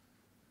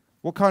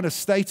 What kind of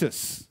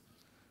status?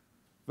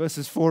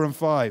 Verses 4 and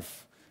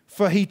 5.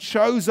 For he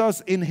chose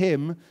us in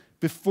him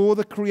before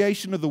the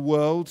creation of the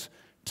world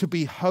to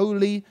be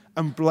holy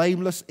and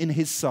blameless in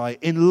his sight.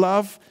 In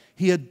love,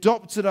 he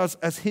adopted us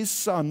as his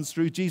sons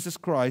through Jesus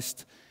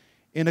Christ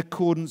in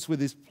accordance with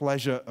his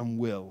pleasure and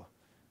will.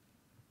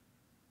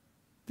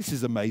 This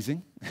is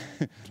amazing.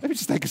 Let me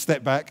just take a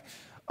step back.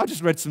 I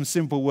just read some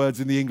simple words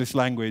in the English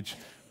language,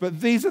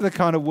 but these are the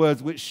kind of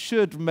words which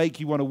should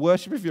make you want to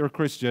worship if you're a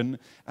Christian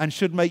and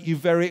should make you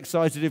very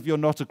excited if you're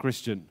not a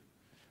Christian.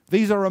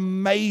 These are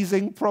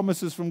amazing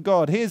promises from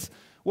God. Here's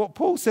what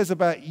Paul says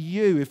about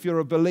you if you're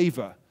a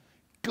believer.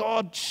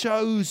 God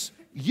chose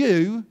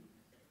you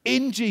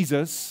in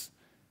Jesus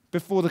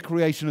before the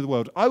creation of the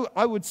world.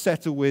 I would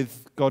settle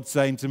with God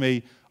saying to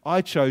me,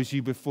 I chose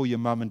you before your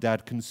mum and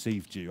dad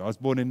conceived you. I was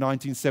born in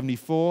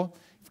 1974.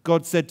 If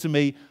God said to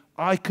me,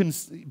 I chose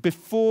you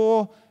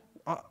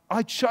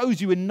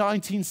in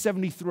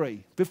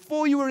 1973,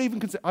 before you were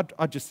even conceived,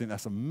 I just think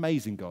that's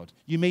amazing, God.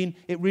 You mean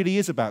it really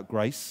is about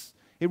grace?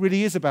 It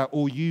really is about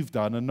all you've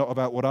done and not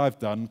about what I've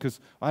done, because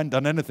I hadn't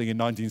done anything in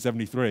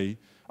 1973.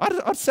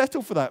 I'd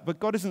settle for that, but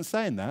God isn't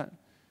saying that.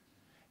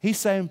 He's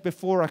saying,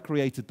 before I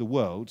created the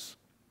world,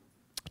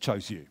 I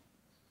chose you.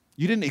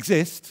 You didn't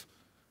exist.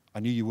 I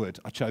knew you would.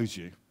 I chose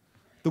you.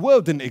 The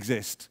world didn't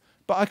exist,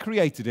 but I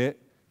created it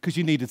because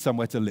you needed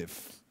somewhere to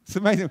live. It's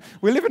amazing.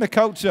 We live in a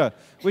culture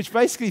which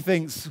basically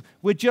thinks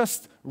we're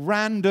just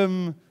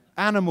random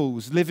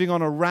animals living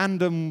on a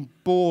random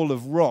ball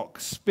of rock,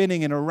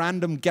 spinning in a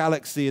random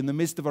galaxy in the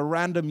midst of a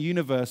random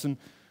universe. And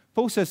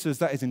Paul says to us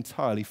that is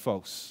entirely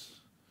false.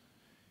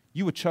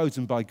 You were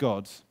chosen by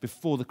God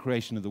before the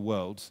creation of the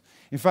world.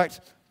 In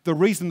fact, the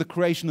reason the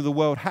creation of the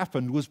world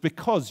happened was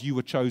because you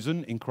were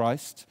chosen in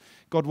Christ.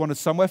 God wanted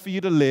somewhere for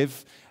you to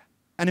live.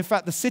 And in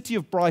fact, the city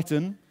of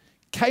Brighton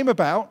came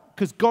about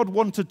because God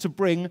wanted to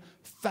bring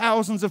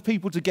thousands of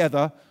people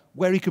together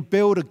where he could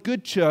build a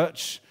good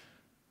church,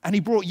 and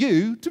he brought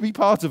you to be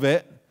part of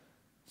it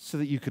so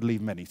that you could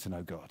lead many to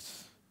know God.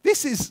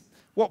 This is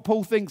what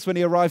Paul thinks when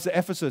he arrives at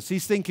Ephesus.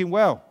 He's thinking,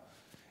 well,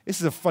 this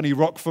is a funny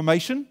rock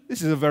formation.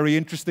 This is a very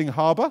interesting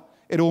harbor.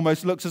 It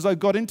almost looks as though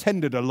God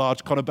intended a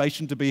large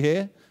conurbation to be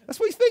here. That's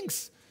what he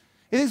thinks.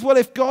 It is, well,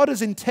 if God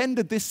has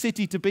intended this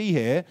city to be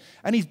here,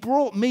 and he's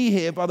brought me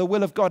here by the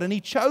will of God, and he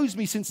chose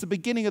me since the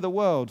beginning of the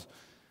world,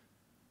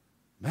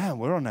 man,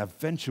 we're on an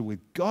adventure with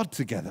God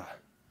together.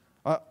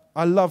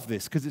 I love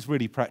this because it's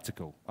really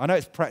practical. I know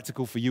it's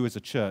practical for you as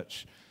a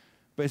church,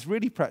 but it's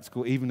really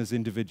practical even as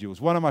individuals.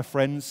 One of my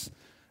friends,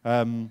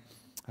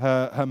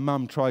 her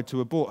mum tried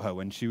to abort her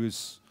when she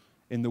was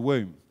in the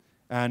womb.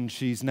 And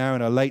she's now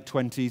in her late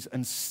 20s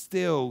and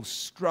still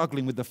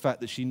struggling with the fact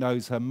that she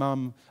knows her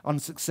mum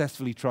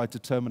unsuccessfully tried to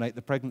terminate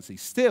the pregnancy.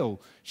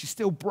 She's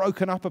still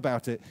broken up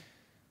about it.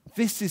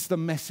 This is the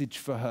message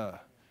for her.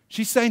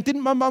 She's saying,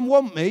 didn't my mum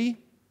want me?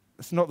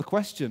 That's not the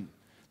question.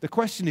 The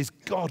question is,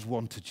 God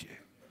wanted you.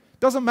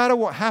 Doesn't matter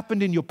what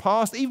happened in your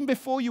past, even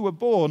before you were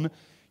born,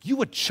 you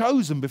were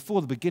chosen before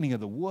the beginning of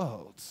the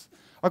world.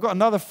 I've got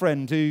another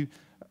friend who,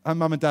 her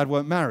mum and dad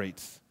weren't married.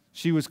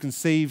 She was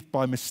conceived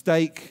by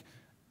mistake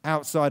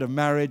outside of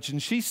marriage, and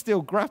she's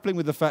still grappling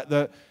with the fact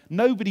that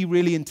nobody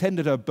really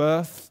intended her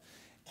birth.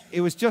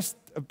 It was just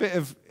a bit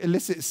of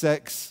illicit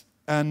sex,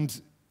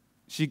 and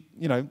she,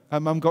 her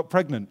mum got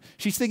pregnant.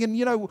 She's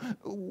thinking,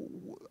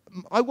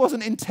 I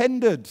wasn't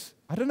intended.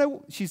 I don't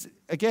know. She's,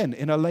 again,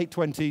 in her late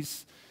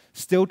 20s,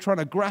 still trying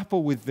to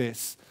grapple with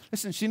this.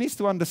 Listen, she needs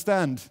to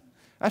understand,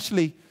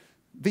 actually,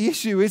 the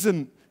issue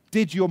isn't,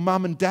 did your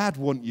mum and dad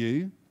want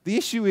you? The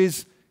issue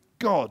is,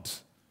 God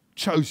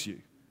chose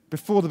you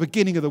before the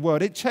beginning of the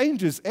world. It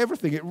changes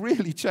everything. It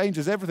really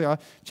changes everything. I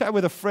chatted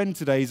with a friend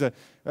today. He's a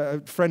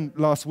friend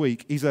last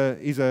week. He's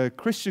a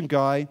Christian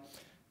guy,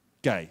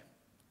 gay,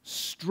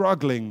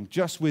 struggling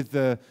just with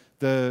the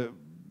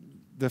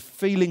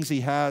feelings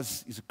he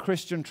has. He's a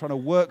Christian trying to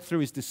work through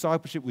his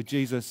discipleship with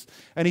Jesus.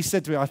 And he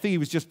said to me, I think he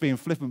was just being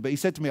flippant, but he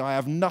said to me, I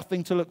have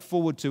nothing to look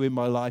forward to in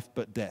my life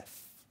but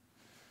death.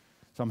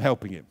 So I'm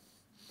helping him.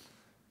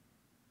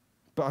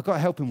 But I've got to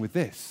help him with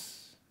this.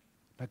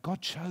 That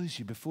God chose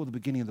you before the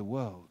beginning of the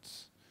world.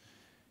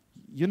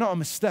 You're not a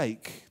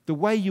mistake. The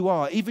way you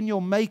are, even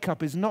your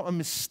makeup is not a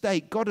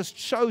mistake. God has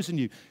chosen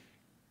you.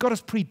 God has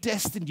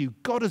predestined you.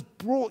 God has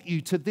brought you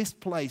to this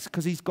place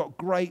because he's got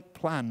great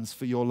plans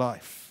for your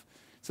life.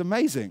 It's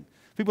amazing.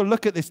 People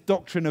look at this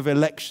doctrine of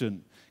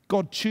election,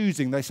 God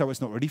choosing, they say, well, it's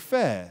not really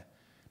fair.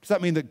 Does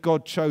that mean that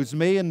God chose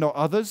me and not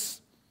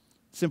others?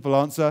 Simple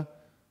answer,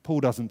 Paul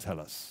doesn't tell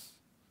us.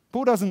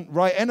 Paul doesn't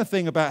write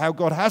anything about how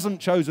God hasn't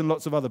chosen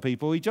lots of other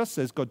people. He just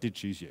says God did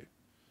choose you.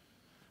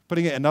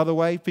 Putting it another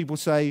way, people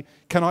say,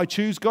 can I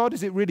choose God?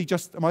 Is it really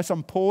just, am I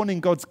some pawn in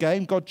God's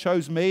game? God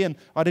chose me and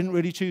I didn't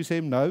really choose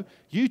him. No,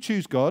 you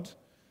choose God.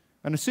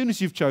 And as soon as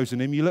you've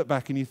chosen him, you look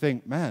back and you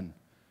think, man,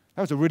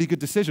 that was a really good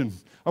decision.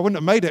 I wouldn't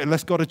have made it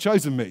unless God had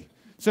chosen me.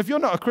 So if you're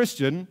not a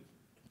Christian,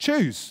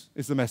 choose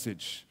is the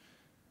message.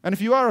 And if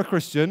you are a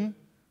Christian,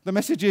 the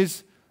message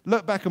is,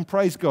 look back and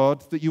praise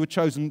God that you were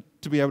chosen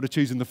to be able to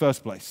choose in the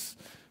first place.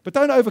 But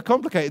don't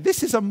overcomplicate it.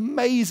 This is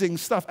amazing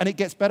stuff, and it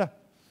gets better.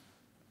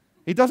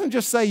 He doesn't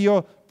just say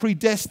you're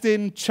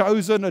predestined,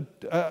 chosen,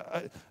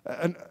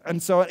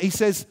 and so on. He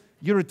says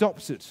you're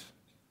adopted.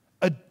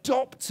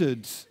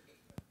 Adopted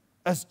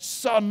as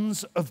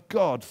sons of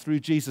God through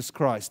Jesus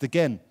Christ.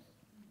 Again,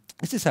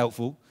 this is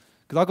helpful,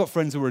 because I've got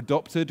friends who are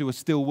adopted who are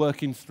still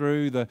working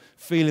through the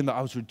feeling that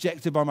I was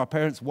rejected by my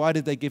parents. Why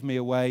did they give me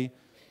away?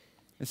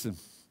 Listen.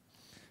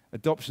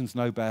 Adoption's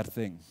no bad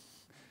thing.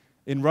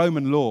 In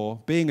Roman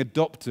law, being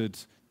adopted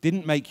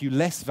didn't make you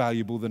less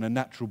valuable than a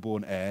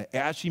natural-born heir. It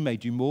actually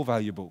made you more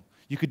valuable.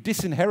 You could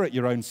disinherit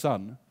your own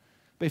son,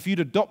 but if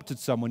you'd adopted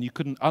someone, you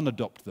couldn't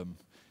unadopt them.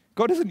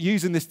 God isn't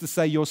using this to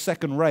say you're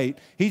second rate.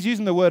 He's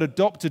using the word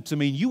adopted to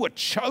mean you were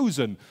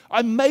chosen.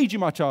 I made you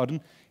my child.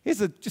 And here's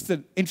just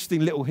an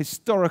interesting little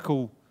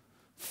historical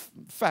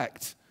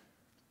fact.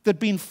 There'd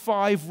been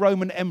 5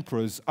 Roman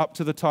emperors up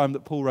to the time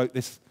that Paul wrote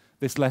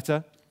this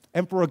letter.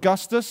 Emperor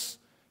Augustus,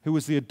 who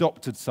was the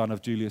adopted son of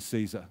Julius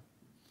Caesar.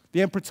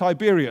 The Emperor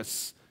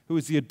Tiberius, who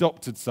was the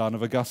adopted son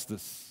of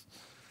Augustus.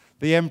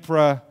 The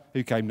emperor,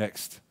 who came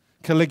next?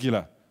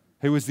 Caligula,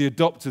 who was the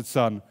adopted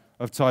son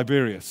of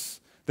Tiberius.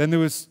 Then there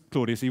was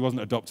Claudius, he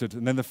wasn't adopted.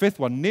 And then the fifth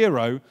one,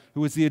 Nero,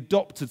 who was the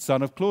adopted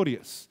son of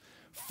Claudius.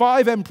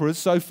 5 emperors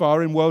so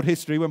far in world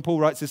history when Paul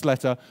writes this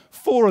letter,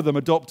 4 of them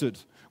adopted.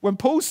 When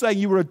Paul's saying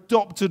you were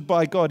adopted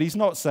by God, he's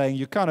not saying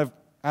you're kind of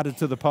added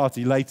to the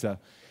party later.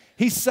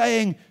 He's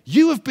saying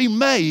you have been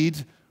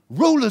made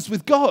rulers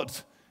with God.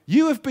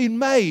 You have been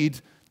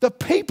made the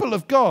people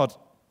of God.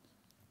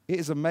 It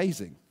is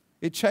amazing.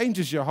 It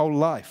changes your whole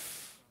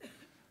life.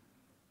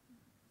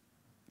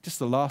 Just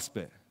the last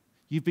bit.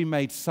 You've been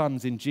made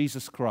sons in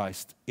Jesus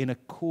Christ in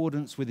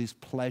accordance with his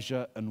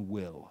pleasure and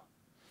will.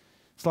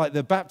 It's like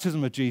the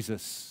baptism of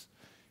Jesus.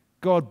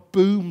 God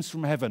booms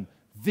from heaven.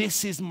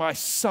 This is my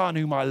son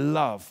whom I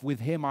love.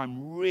 With him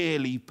I'm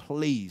really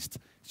pleased.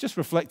 It's just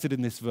reflected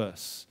in this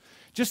verse.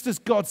 Just as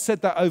God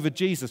said that over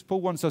Jesus,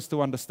 Paul wants us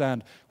to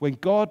understand when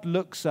God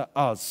looks at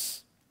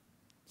us,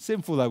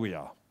 sinful though we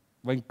are,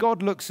 when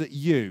God looks at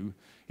you,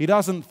 he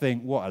doesn't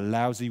think, what a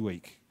lousy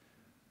week.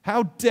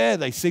 How dare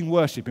they sing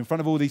worship in front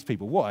of all these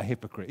people? What a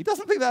hypocrite. He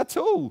doesn't think that at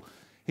all.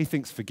 He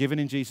thinks, forgiven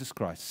in Jesus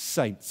Christ.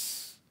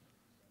 Saints,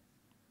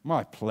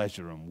 my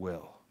pleasure and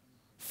will.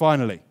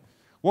 Finally,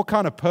 what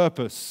kind of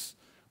purpose?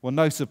 Well,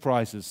 no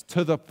surprises.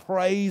 To the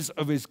praise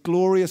of his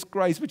glorious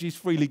grace, which he's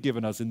freely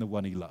given us in the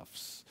one he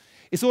loves.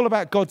 It's all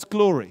about God's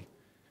glory.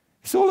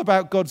 It's all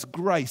about God's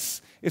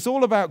grace. It's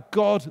all about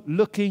God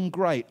looking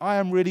great. I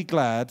am really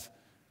glad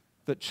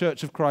that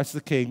Church of Christ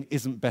the King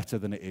isn't better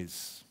than it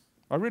is.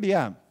 I really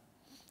am.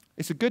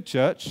 It's a good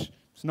church.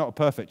 It's not a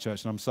perfect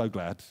church, and I'm so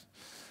glad.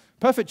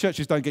 Perfect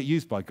churches don't get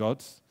used by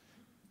God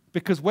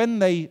because when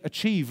they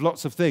achieve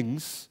lots of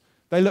things,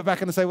 they look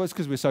back and they say, well, it's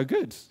because we're so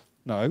good.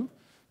 No,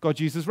 God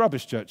uses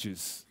rubbish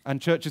churches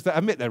and churches that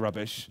admit they're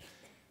rubbish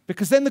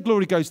because then the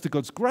glory goes to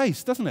God's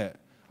grace, doesn't it?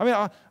 I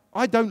mean,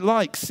 I don't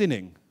like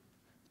sinning,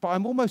 but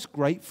I'm almost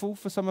grateful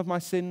for some of my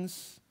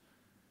sins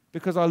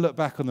because I look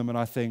back on them and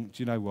I think,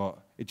 do you know what?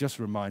 It just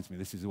reminds me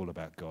this is all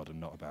about God and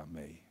not about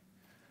me.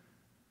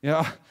 You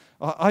know,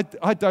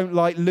 I don't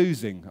like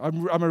losing.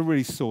 I'm a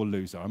really sore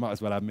loser. I might as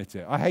well admit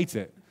it. I hate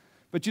it.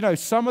 But you know,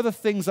 some of the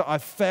things that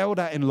I've failed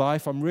at in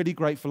life, I'm really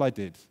grateful I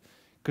did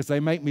because they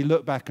make me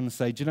look back and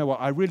say, do you know what?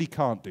 I really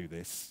can't do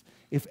this.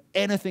 If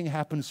anything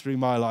happens through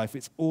my life,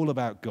 it's all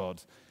about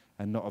God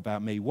and not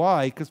about me.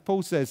 Why? Because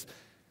Paul says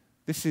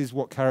this is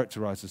what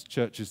characterizes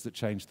churches that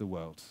change the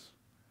world.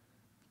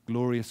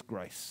 Glorious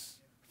grace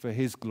for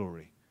his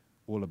glory,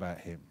 all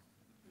about him.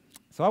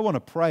 So I want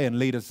to pray and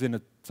lead us in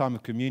a time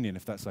of communion,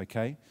 if that's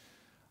okay.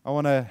 I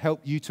want to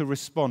help you to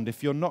respond.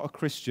 If you're not a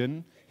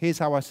Christian, here's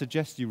how I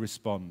suggest you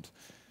respond.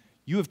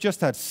 You have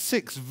just had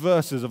 6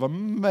 verses of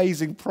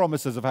amazing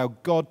promises of how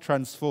God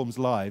transforms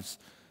lives.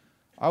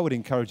 I would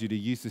encourage you to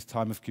use this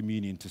time of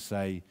communion to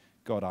say,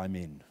 God, I'm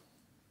in.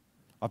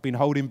 I've been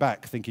holding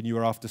back thinking you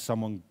were after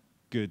someone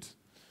good.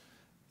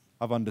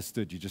 I've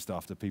understood you're just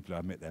after people who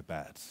admit they're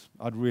bad.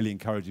 I'd really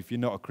encourage you, if you're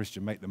not a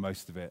Christian, make the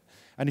most of it.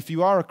 And if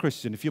you are a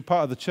Christian, if you're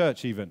part of the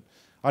church even,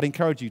 I'd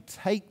encourage you,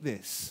 take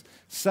this,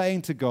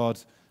 saying to God,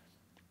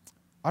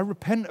 I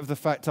repent of the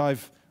fact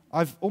I've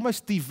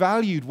almost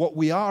devalued what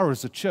we are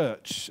as a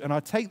church. And I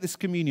take this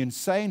communion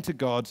saying to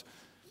God,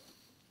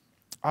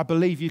 I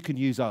believe you can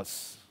use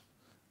us.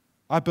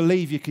 I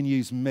believe you can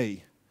use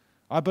me.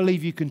 I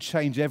believe you can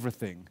change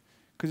everything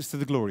because it's to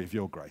the glory of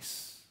your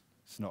grace.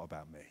 It's not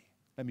about me.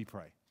 Let me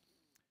pray.